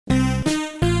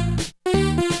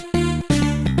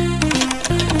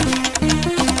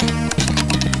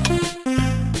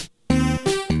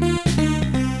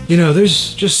You know,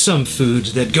 there's just some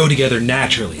foods that go together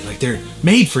naturally, like they're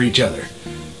made for each other.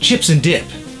 Chips and dip,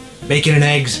 bacon and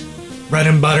eggs, bread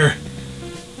and butter,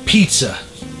 pizza,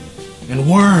 and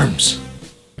worms.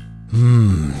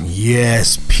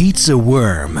 Yes, Pizza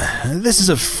Worm. This is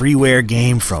a freeware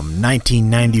game from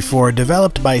 1994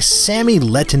 developed by Sami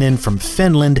Lehtinen from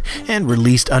Finland and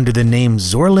released under the name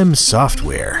Zorlim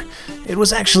Software. It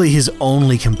was actually his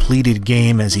only completed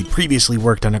game, as he'd previously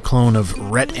worked on a clone of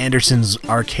Rhett Anderson's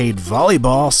arcade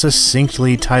volleyball,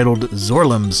 succinctly titled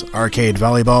Zorlim's Arcade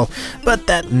Volleyball, but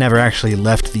that never actually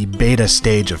left the beta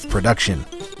stage of production.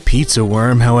 Pizza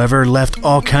Worm, however, left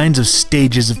all kinds of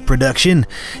stages of production,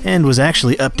 and was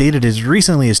actually updated as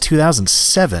recently as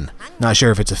 2007. Not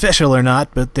sure if it's official or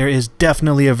not, but there is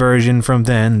definitely a version from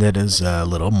then that is a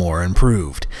little more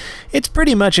improved. It's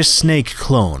pretty much a Snake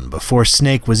clone, before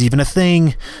Snake was even a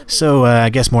thing, so I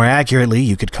guess more accurately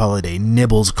you could call it a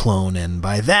Nibbles clone, and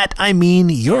by that I mean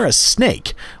you're a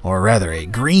snake, or rather a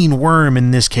green worm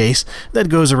in this case, that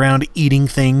goes around eating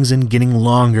things and getting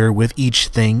longer with each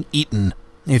thing eaten.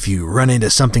 If you run into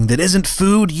something that isn't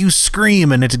food, you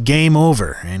scream and it's game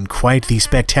over, in quite the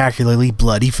spectacularly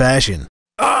bloody fashion.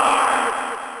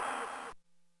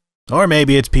 Or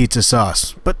maybe it's pizza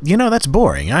sauce, but you know, that's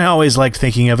boring. I always liked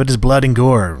thinking of it as blood and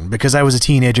gore, because I was a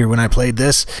teenager when I played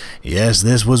this. Yes,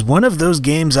 this was one of those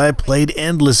games I played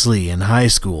endlessly in high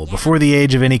school, before the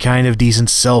age of any kind of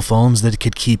decent cell phones that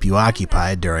could keep you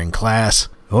occupied during class.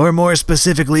 Or more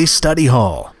specifically, study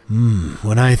hall.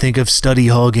 When I think of study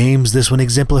hall games, this one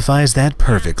exemplifies that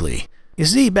perfectly. You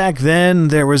see, back then,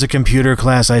 there was a computer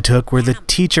class I took where the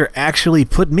teacher actually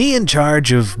put me in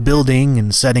charge of building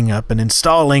and setting up and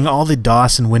installing all the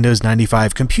DOS and Windows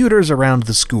 95 computers around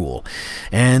the school.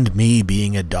 And me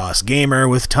being a DOS gamer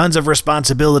with tons of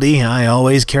responsibility, I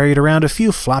always carried around a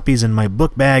few floppies in my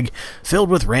book bag filled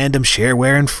with random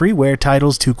shareware and freeware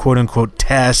titles to quote-unquote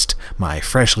test my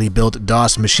freshly built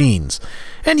DOS machines.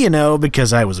 And you know,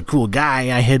 because I was a cool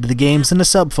guy, I hid the games in a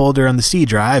subfolder on the C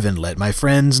drive and let my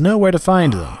friends know where to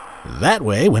find them. That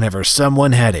way, whenever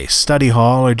someone had a study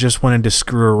hall or just wanted to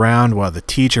screw around while the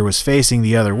teacher was facing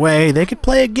the other way, they could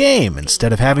play a game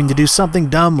instead of having to do something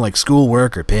dumb like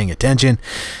schoolwork or paying attention.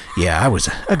 Yeah, I was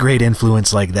a great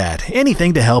influence like that.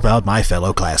 Anything to help out my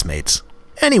fellow classmates.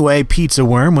 Anyway, Pizza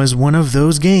Worm was one of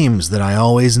those games that I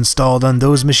always installed on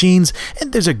those machines,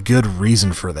 and there's a good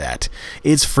reason for that.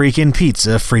 It's freaking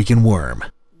pizza freaking worm.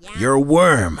 You're a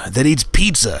worm that eats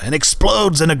pizza and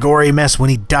explodes in a gory mess when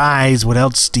he dies. What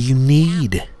else do you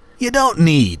need? You don't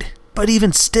need. But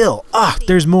even still,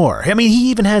 there's more. I mean, he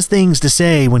even has things to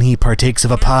say when he partakes of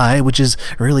a pie, which is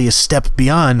really a step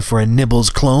beyond for a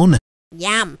Nibbles clone.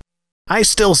 Yum. I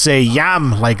still say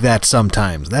yum like that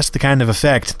sometimes. That's the kind of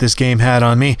effect this game had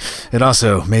on me. It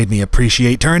also made me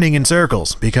appreciate turning in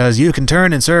circles, because you can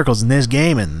turn in circles in this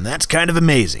game, and that's kind of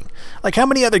amazing. Like, how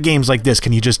many other games like this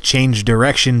can you just change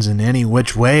directions in any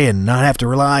which way and not have to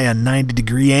rely on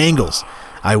 90-degree angles?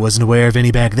 I wasn't aware of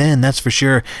any back then, that's for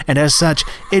sure, and as such,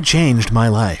 it changed my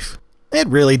life. It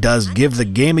really does give the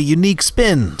game a unique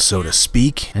spin, so to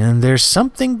speak, and there's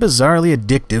something bizarrely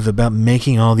addictive about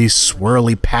making all these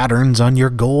swirly patterns on your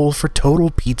goal for total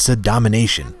pizza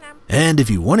domination. And if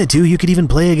you wanted to, you could even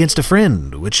play against a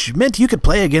friend, which meant you could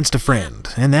play against a friend,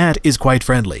 and that is quite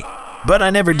friendly. But I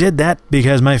never did that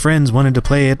because my friends wanted to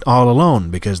play it all alone,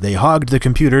 because they hogged the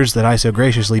computers that I so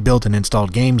graciously built and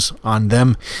installed games on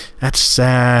them. That's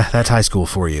high school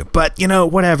for you. But, you know,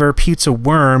 whatever, Pizza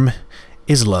Worm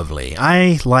is lovely.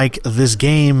 I like this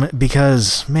game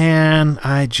because, man,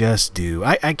 I just do.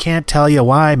 I can't tell you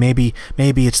why. Maybe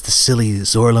it's the silly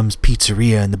Zorlim's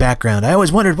Pizzeria in the background. I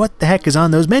always wondered what the heck is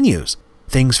on those menus.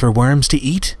 Things for worms to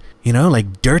eat? You know,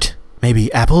 like dirt?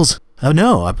 Maybe apples? Oh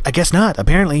no, I guess not.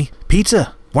 Apparently,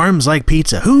 pizza. Worms like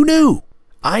pizza. Who knew?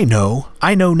 I know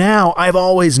now. I've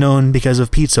always known because of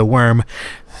Pizza Worm.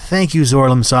 Thank you,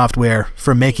 Zorlim Software,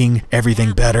 for making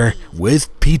everything better with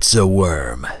Pizza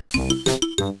Worm.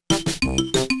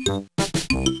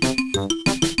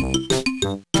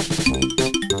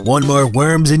 Want more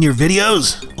worms in your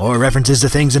videos? Or references to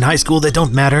things in high school that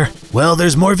don't matter? Well,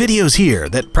 there's more videos here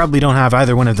that probably don't have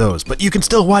either one of those, but you can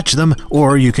still watch them,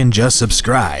 or you can just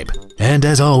subscribe. And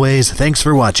as always, thanks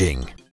for watching.